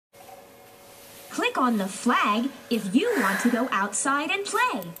Click on the flag if you want to go outside and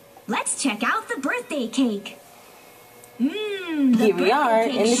play. Let's check out the birthday cake. Here we are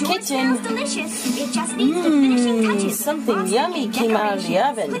in the kitchen. Smells delicious. It just needs the finishing touches. Something Frosting yummy and came out of the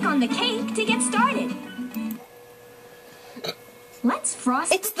oven. Click on the cake to get started. Let's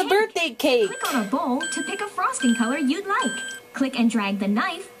frost It's the birthday cake. Click on a bowl to pick a frosting color you'd like. Click and drag the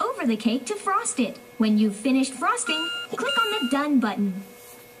knife over the cake to frost it. When you've finished frosting, click on the Done button.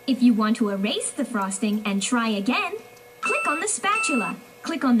 If you want to erase the frosting and try again, click on the spatula.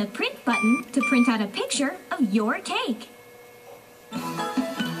 Click on the Print button to print out a picture of your cake.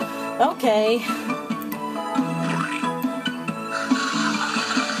 Okay.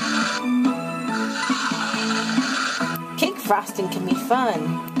 Cake frosting can be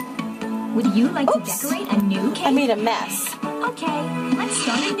fun. Would you like to decorate a new cake? I made a mess. Okay, let's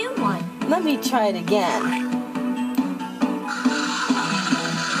start a new one. Let me try it again.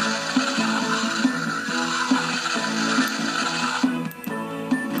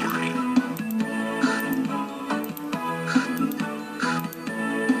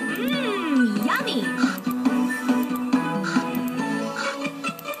 Yummy!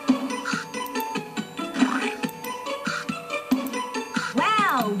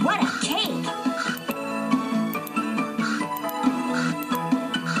 Wow, what a cake!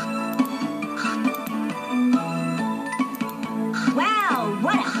 Wow,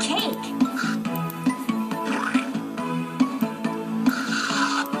 what a cake!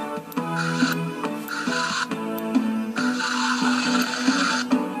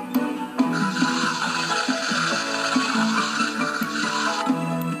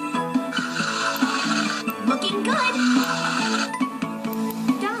 Looking good!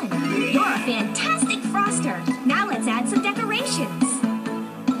 Done! You're a fantastic froster! Now let's add some decorations!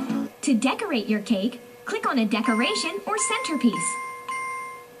 To decorate your cake, click on a decoration or centerpiece.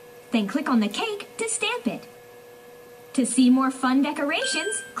 Then click on the cake to stamp it. To see more fun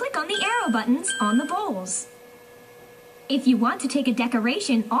decorations, click on the arrow buttons on the bowls. If you want to take a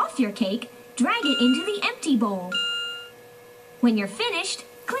decoration off your cake, drag it into the empty bowl. When you're finished,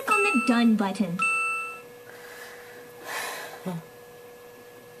 click on the Done button.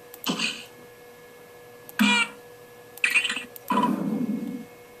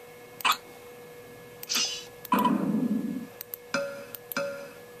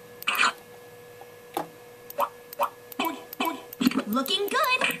 Looking good!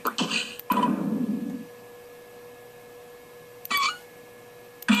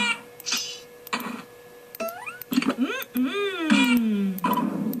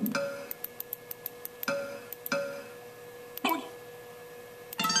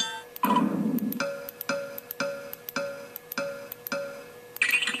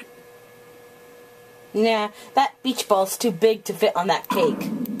 Nah, that beach ball's too big to fit on that cake.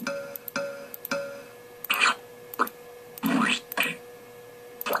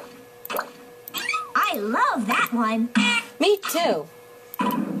 I love that one! Me too.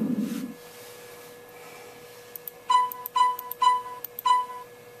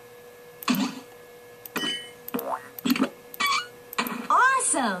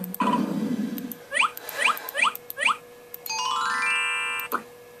 Awesome!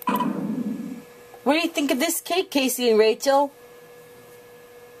 What do you think of this cake, Kaycee and Rachell?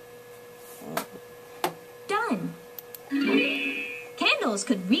 Done! Candles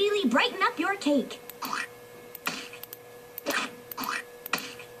could really brighten up your cake.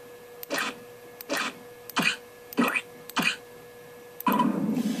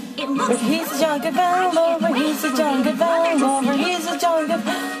 It looks He's a jungle bell over, he's a jungle bell over, he's a jungle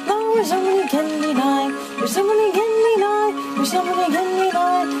bell over, somebody can deny, there's somebody can deny, there's somebody can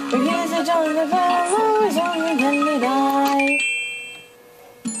deny, but he's a jungle bell over, somebody can deny.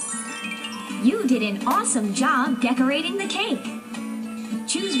 You did an awesome job decorating the cake.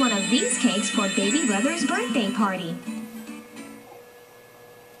 Choose one of these cakes for baby brother's birthday party.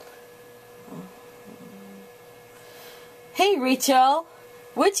 Hey Rachel,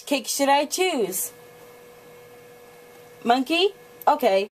 which cake should I choose? Monkey? Okay.